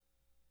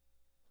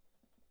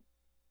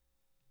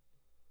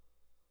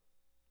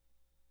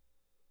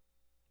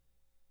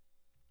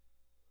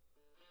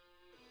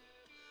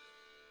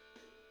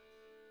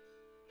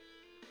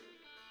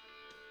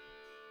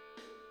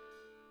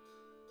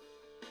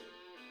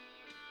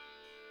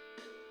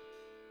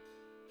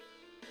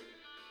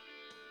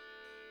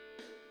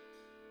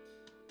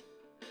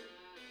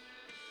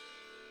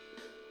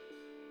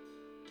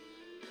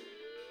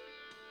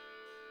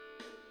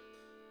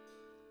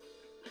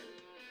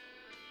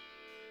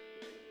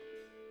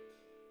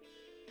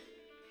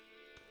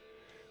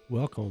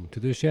Welcome to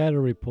the Shadow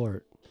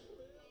Report.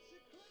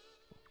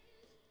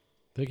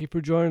 Thank you for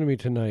joining me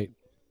tonight.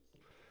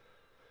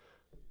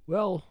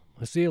 Well,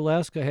 I see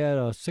Alaska had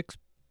a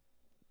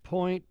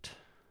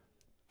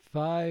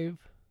 6.5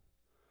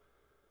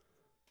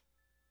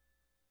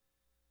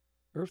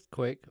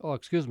 earthquake.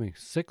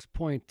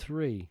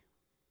 6.3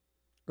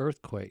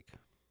 earthquake.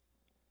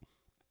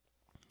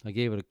 I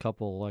gave it a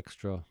couple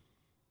extra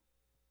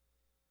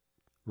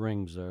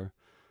rings there.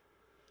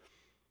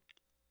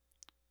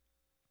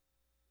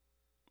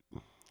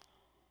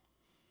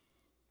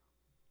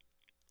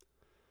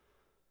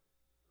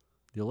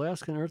 The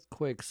Alaskan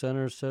Earthquake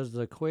Center says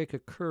the quake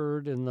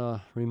occurred in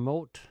the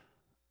remote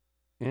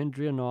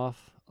Andreanof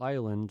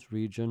Islands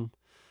region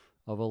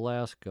of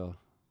Alaska,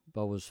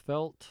 but was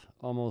felt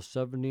almost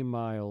 70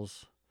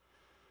 miles,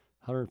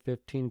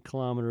 115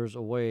 kilometers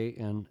away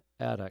in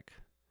Adak.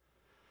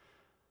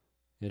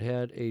 It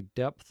had a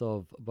depth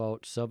of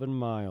about 7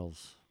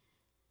 miles,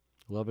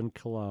 11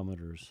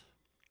 kilometers.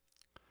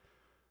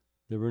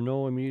 There were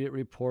no immediate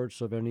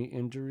reports of any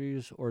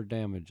injuries or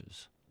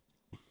damages.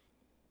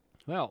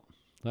 Well,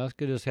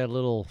 Alaska just had a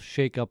little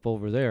shake-up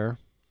over there.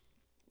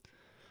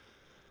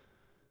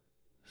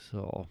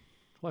 So,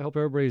 I hope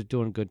everybody's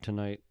doing good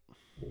tonight.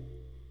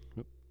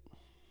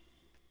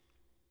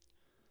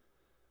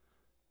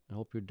 I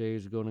hope your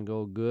day's going to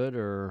go good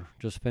or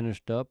just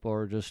finished up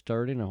or just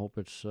starting. I hope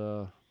it's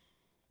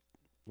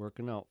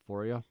working out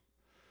for you.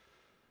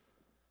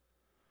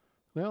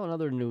 Well, in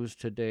other news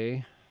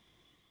today,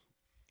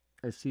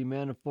 I see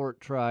Manafort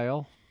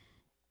trial.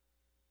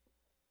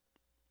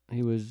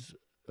 He was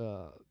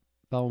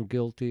found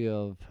guilty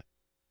of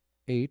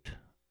 8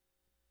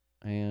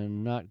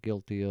 and not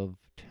guilty of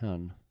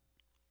 10.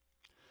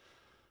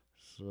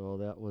 So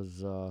that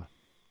was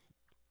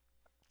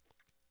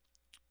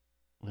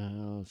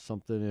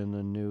something in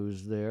the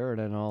news there.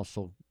 And then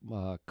also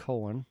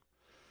Cohen.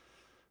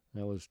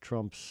 That was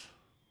Trump's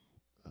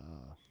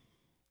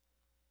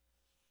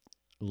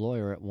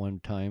lawyer at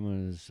one time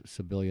in his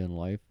civilian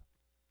life.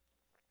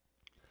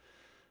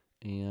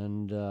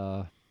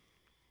 And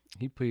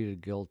he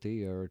pleaded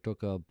guilty or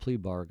took a plea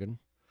bargain.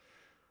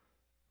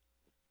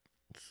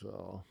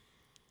 So,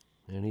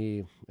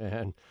 and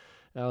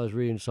I was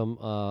reading some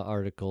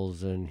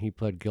articles, and he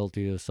pled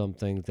guilty to some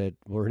things that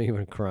weren't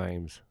even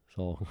crimes.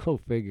 So go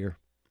figure.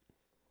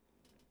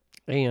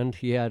 And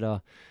he had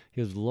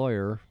his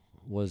lawyer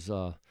was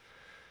a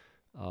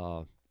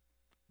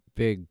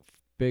big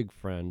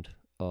friend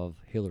of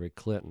Hillary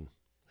Clinton.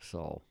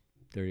 So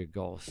there you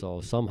go. So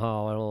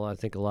somehow, I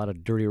think a lot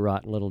of dirty,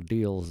 rotten little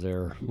deals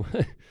there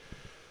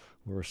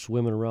were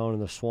swimming around in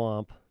the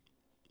swamp.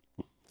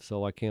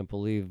 So I can't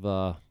believe,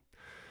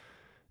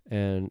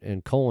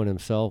 and Cohen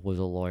himself was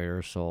a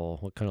lawyer, so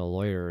what kind of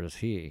lawyer is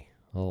he?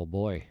 Oh,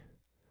 boy.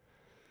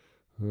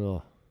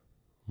 Oh,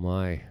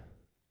 my.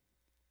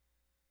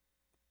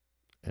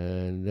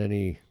 And then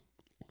he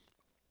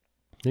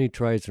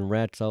tries and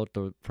rats out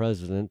the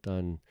president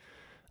on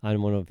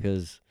one of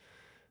his,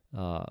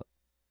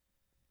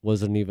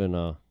 wasn't even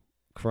a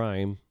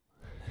crime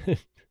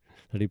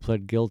that he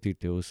pled guilty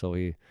to,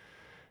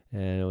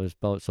 and it was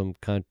about some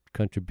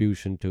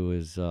contribution to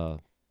his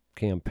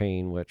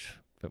campaign, which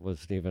it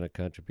wasn't even a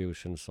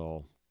contribution,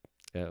 so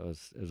it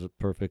was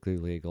perfectly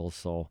legal.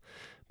 So,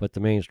 but the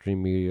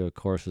mainstream media, of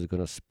course, is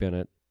going to spin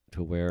it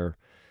to where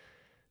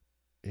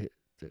it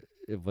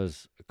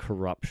was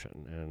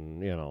corruption,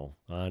 and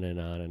on and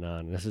on and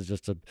on. This is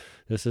it.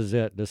 This is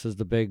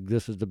the big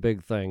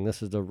thing.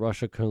 This is the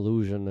Russia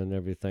collusion and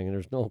everything. And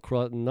there's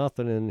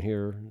nothing in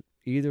here,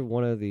 either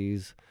one of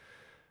these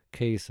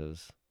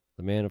cases,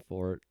 the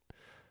Manafort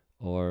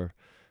or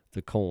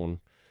the Cohen.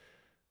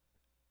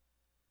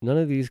 None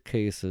of these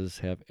cases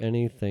have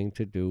anything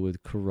to do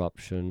with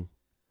corruption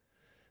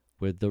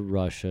with the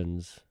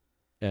Russians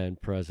and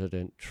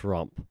President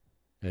Trump.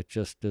 It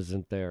just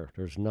isn't there.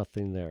 There's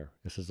nothing there.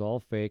 This is all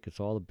fake. It's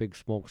all a big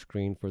smoke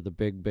screen for the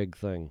big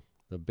thing.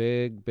 The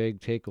big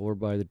takeover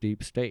by the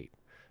deep state.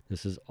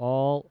 This is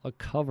all a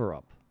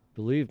cover-up.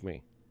 Believe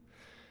me.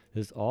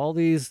 All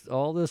this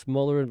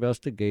Mueller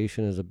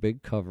investigation is a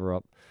big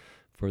cover-up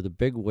for the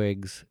big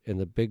wigs and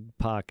the big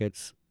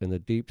pockets and the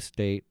deep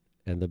state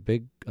and the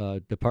big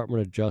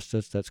Department of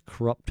Justice that's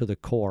corrupt to the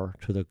core,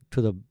 to the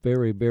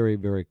very, very,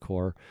 very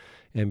core,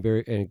 and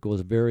it goes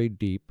very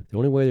deep. The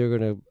only way they're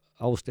going to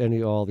oust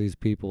all these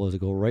people is to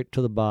go right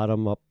to the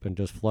bottom up and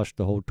just flush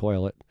the whole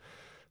toilet.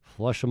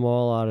 Flush them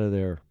all out of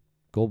there.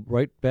 Go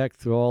right back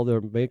through all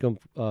their, make them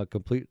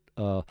complete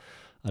an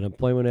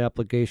employment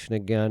application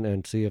again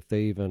and see if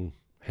they even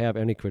have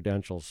any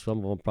credentials. Some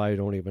of them probably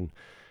don't even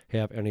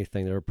have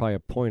anything. They're probably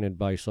appointed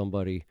by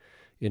somebody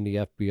in the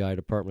FBI,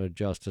 Department of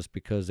Justice,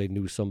 because they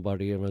knew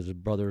somebody and was a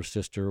brother or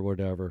sister or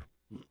whatever.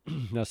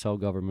 That's how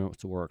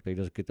governments work. They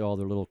just get all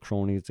their little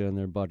cronies in,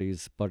 their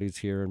buddies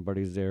here and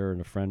buddies there, and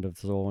a friend of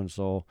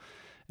so-and-so,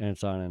 and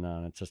it's on and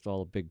on. It's just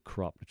all a big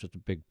corrupt. It's just a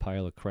big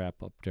pile of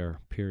crap up there,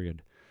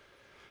 period.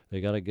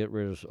 They got to get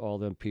rid of all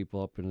them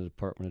people up in the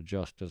Department of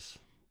Justice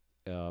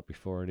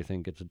before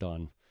anything gets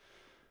done.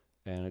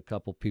 And a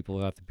couple people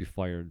have to be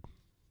fired.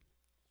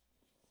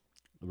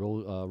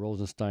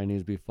 Rosenstein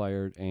needs to be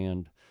fired,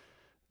 and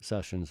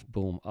Sessions,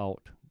 boom,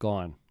 out,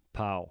 gone,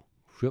 pow,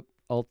 whip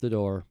out the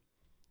door.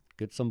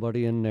 Get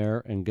somebody in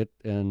there and get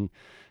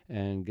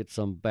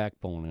some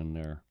backbone in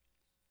there.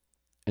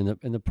 And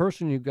the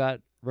person you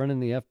got running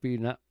the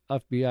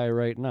FBI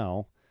right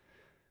now,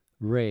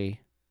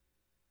 Ray,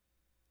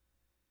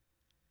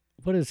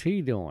 what is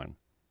he doing?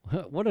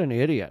 What an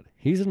idiot.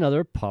 He's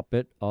another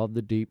puppet of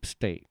the deep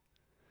state.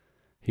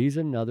 He's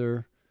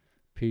another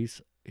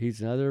he's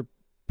another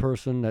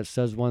person that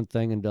says one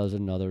thing and does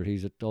another.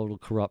 He's a total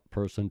corrupt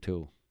person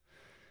too.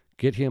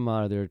 Get him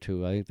out of there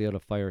too. I think they ought to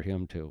fire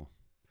him too.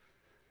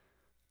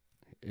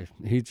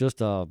 He's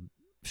just a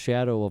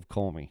shadow of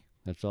Comey.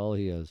 That's all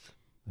he is.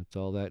 That's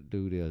all that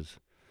dude is.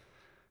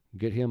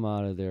 Get him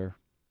out of there.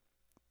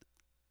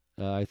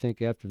 I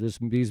think after these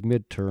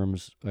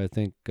midterms, I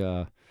think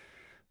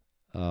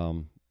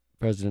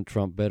President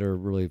Trump better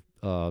really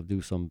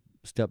do some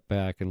step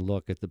back and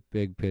look at the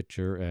big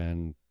picture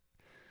and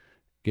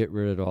get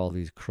rid of all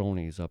these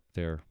cronies up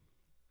there.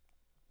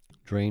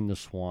 Drain the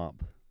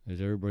swamp,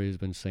 as everybody's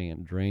been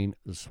saying. Drain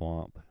the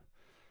swamp.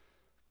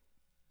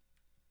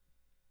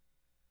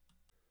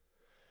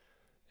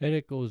 And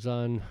it goes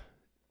on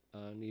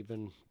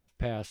even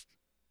past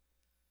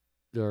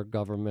their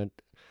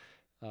government.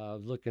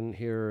 Looking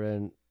here,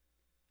 and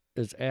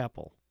it's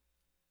Apple.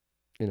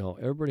 You know,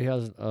 everybody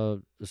has a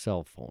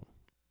cell phone.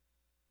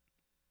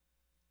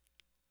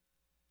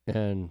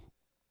 And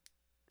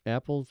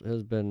Apple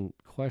has been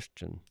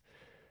questioned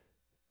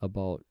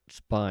about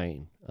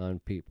spying on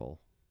people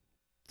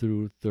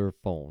through their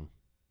phone.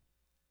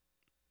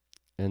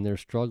 And they're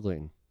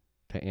struggling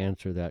to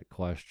answer that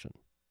question.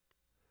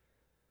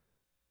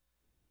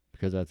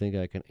 Because I think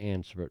I can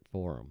answer it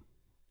for them.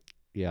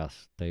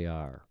 Yes, they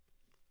are.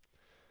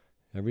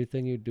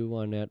 Everything you do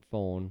on that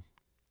phone,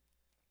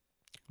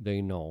 they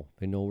know.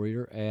 They know where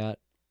you're at.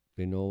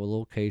 They know what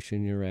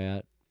location you're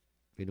at.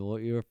 They know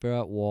what you're at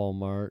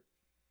Walmart,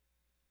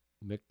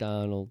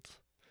 McDonald's.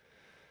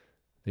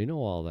 They know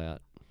all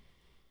that.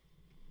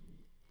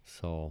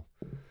 So,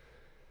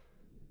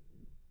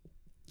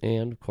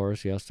 and of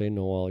course, yes, they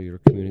know all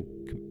your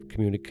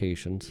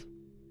communications.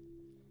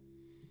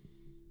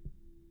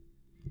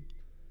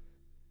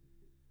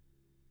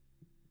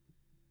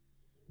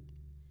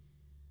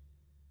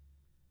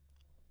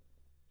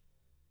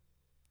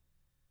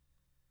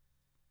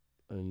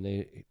 And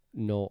they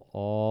know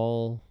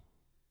all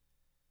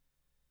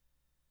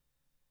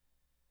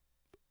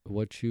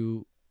what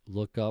you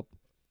look up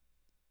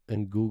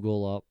and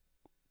Google up.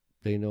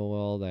 They know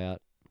all that.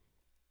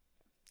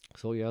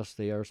 So, yes,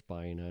 they are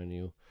spying on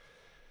you.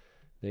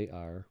 They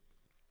are.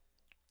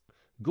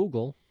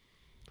 Google,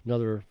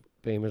 another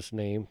famous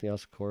name,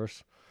 yes, of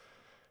course.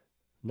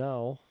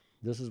 Now,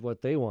 this is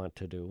what they want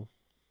to do.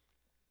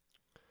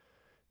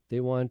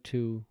 They want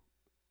to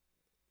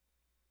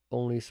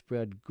only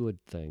spread good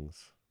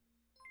things.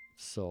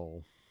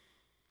 So,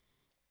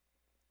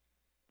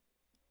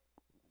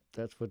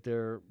 that's what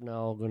they're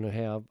now going to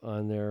have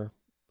on their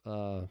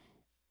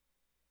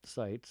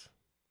sites.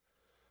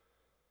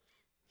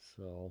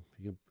 So,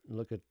 you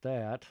look at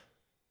that.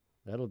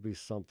 That'll be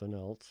something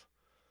else.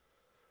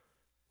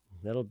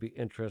 That'll be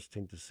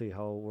interesting to see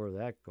where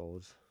that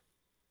goes.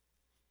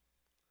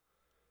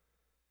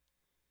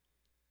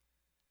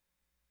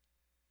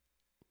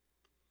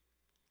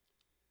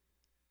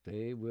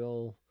 They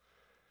will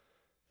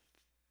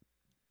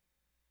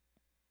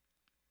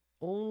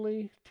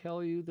only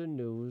tell you the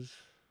news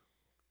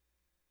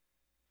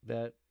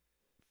that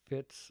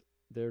fits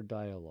their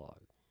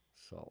dialogue.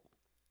 So,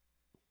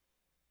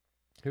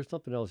 here's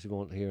something else you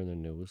won't hear in the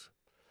news.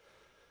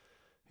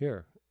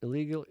 Here,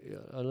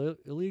 an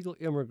illegal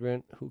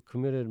immigrant who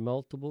committed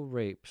multiple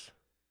rapes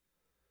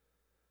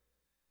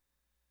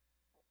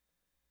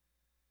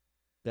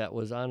that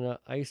was on an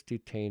ICE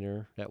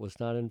detainer that was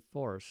not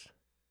enforced.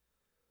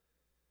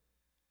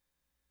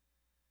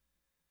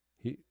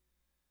 He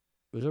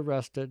was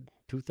arrested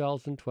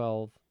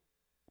 2012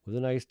 with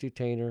an ICE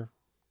detainer,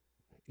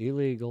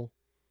 illegal,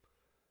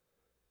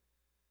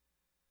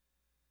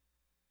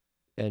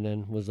 and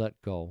then was let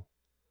go.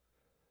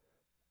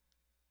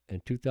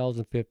 In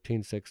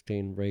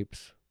 2015-16,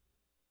 rapes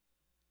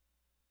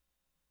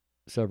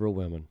several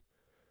women.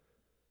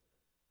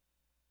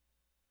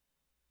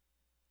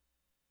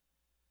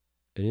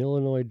 An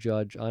Illinois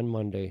judge on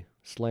Monday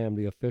slammed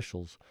the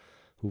officials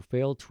who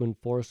failed to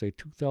enforce a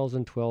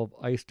 2012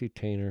 ICE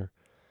detainer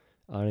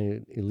on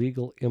an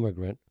illegal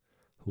immigrant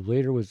who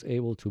later was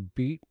able to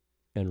beat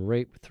and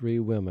rape 3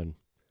 women,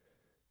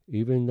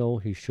 even though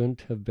he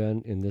shouldn't have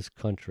been in this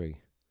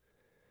country.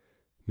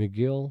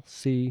 Miguel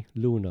C.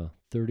 Luna,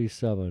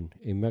 37,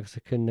 a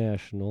Mexican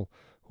national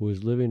who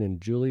is living in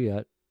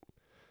Juliet,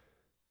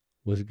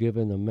 was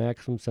given the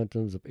maximum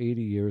sentence of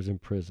 80 years in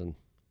prison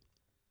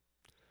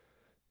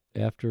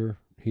after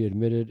he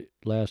admitted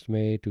last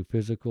May to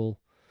physical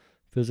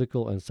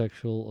and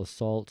sexual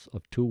assaults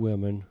of 2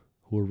 women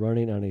who were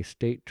running on a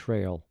state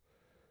trail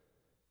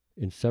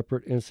in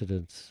separate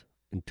incidents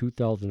in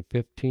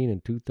 2015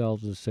 and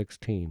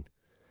 2016.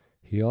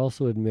 He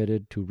also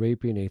admitted to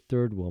raping a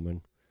third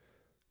woman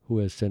who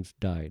has since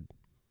died.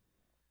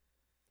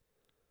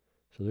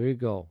 So there you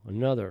go.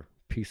 Another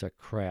piece of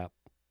crap.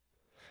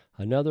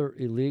 Another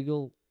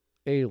illegal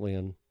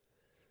alien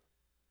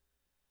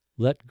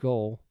let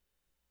go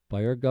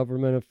by our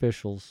government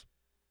officials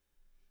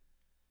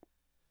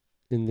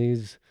in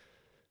these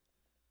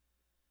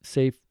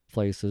safe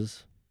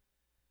places.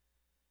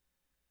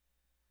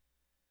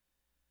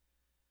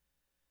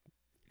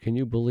 Can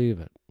you believe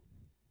it?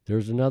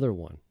 There's another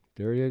one.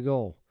 There you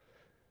go.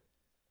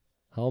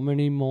 How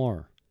many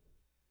more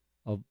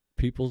of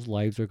people's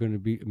lives are going to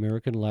be,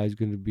 American lives,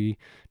 going to be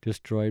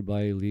destroyed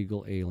by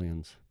illegal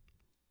aliens?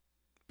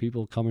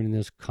 People coming in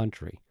this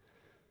country.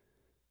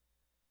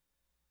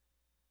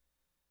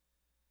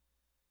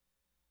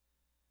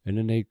 And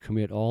then they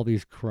commit all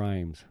these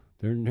crimes.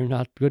 They're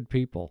not good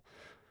people.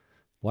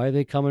 Why are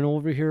they coming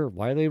over here?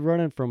 Why are they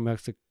running from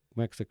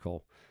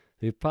Mexico?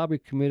 They've probably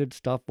committed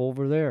stuff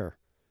over there.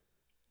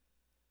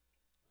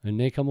 And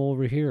they come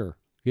over here,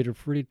 get a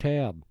free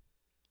tab.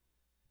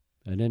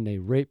 And then they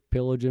rape,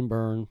 pillage, and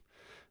burn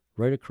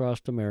right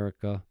across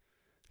America.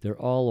 They're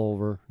all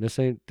over. This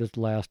ain't the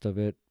last of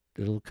it.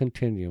 It'll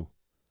continue.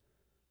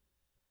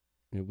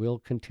 It will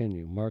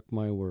continue. Mark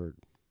my word.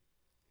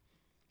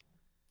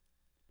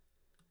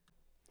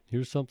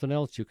 Here's something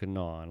else you can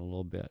gnaw on a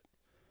little bit.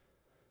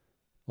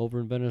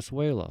 Over in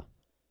Venezuela,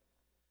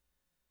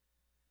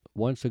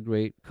 once a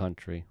great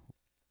country,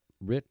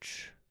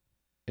 rich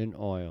in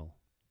oil.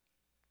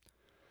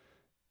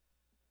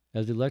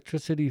 As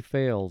electricity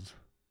fails,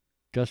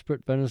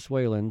 desperate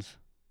Venezuelans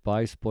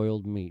buy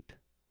spoiled meat.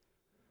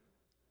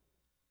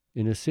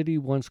 In a city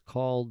once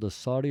called the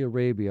Saudi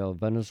Arabia of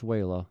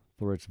Venezuela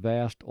for its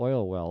vast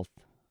oil wealth,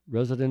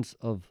 residents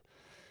of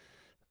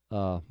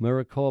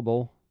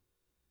Maracaibo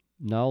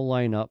now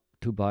line up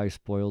to buy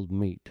spoiled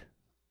meat,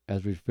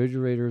 as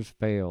refrigerators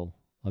fail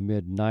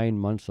amid 9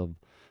 months of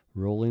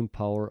rolling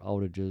power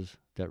outages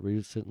that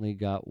recently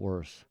got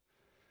worse.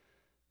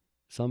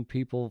 Some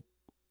people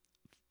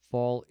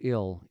fall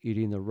ill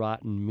eating the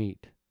rotten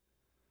meat,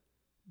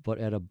 but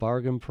at a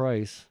bargain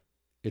price,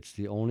 it's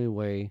the only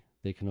way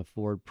they can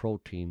afford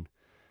protein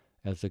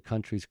as the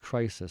country's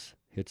crisis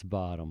hits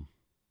bottom.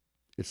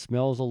 It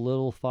smells a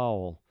little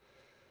foul,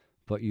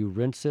 but you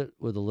rinse it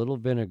with a little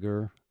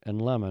vinegar and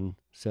lemon,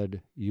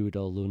 said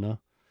Yuda Luna,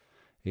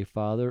 a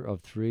father of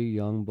 3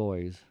 young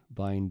boys,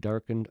 buying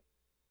darkened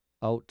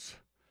outs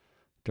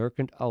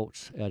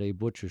at a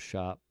butcher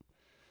shop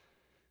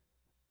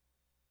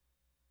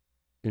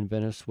in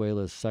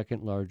Venezuela's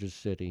second largest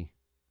city.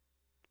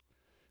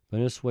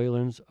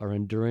 Venezuelans are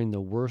enduring the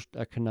worst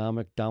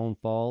economic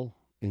downfall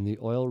in the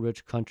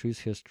oil-rich country's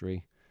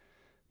history.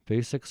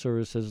 Basic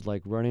services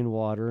like running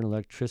water and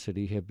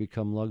electricity have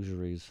become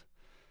luxuries.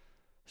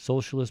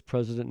 Socialist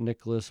President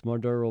Nicolas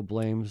Maduro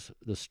blames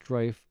the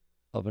strife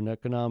of an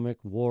economic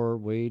war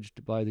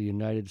waged by the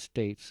United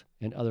States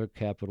and other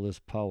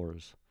capitalist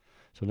powers.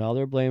 So now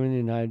they're blaming the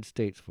United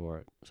States for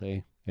it.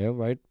 Say, yeah,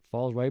 right,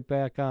 falls right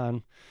back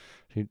on.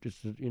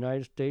 It's the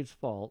United States'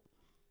 fault.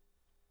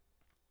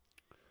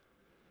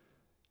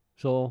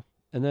 So,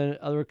 and then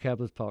other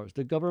capitalist powers.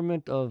 The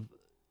government of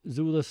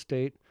Zula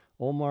State,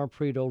 Omar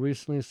Prieto,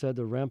 recently said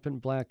the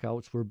rampant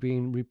blackouts were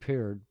being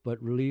repaired,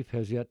 but relief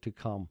has yet to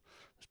come.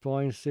 The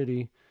sprawling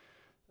city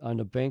on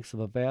the banks of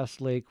a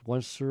vast lake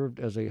once served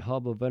as a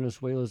hub of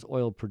Venezuela's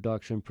oil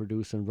production,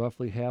 producing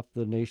roughly half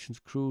the nation's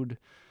crude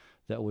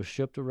that was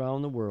shipped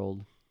around the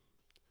world,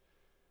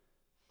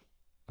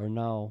 are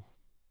now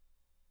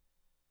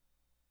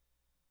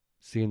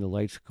seeing the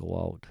lights go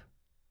out.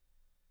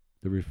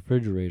 The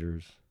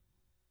refrigerators.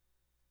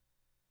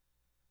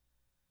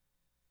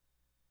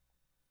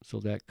 So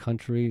that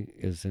country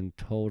is in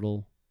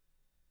total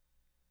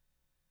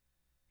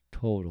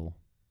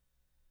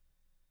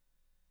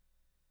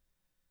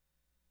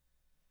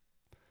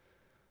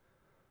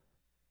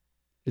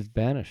it's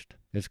vanished.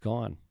 It's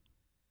gone.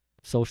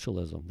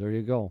 Socialism. There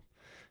you go.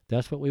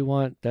 That's what we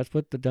want. That's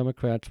what the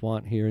Democrats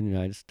want here in the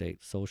United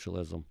States.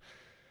 Socialism.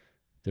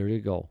 There you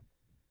go.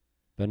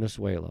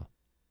 Venezuela.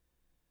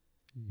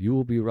 You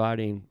will be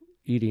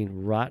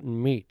eating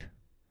rotten meat.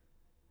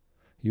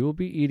 You will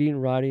be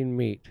eating rotting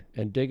meat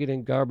and digging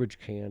in garbage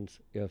cans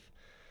if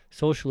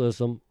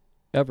socialism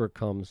ever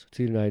comes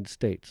to the United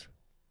States.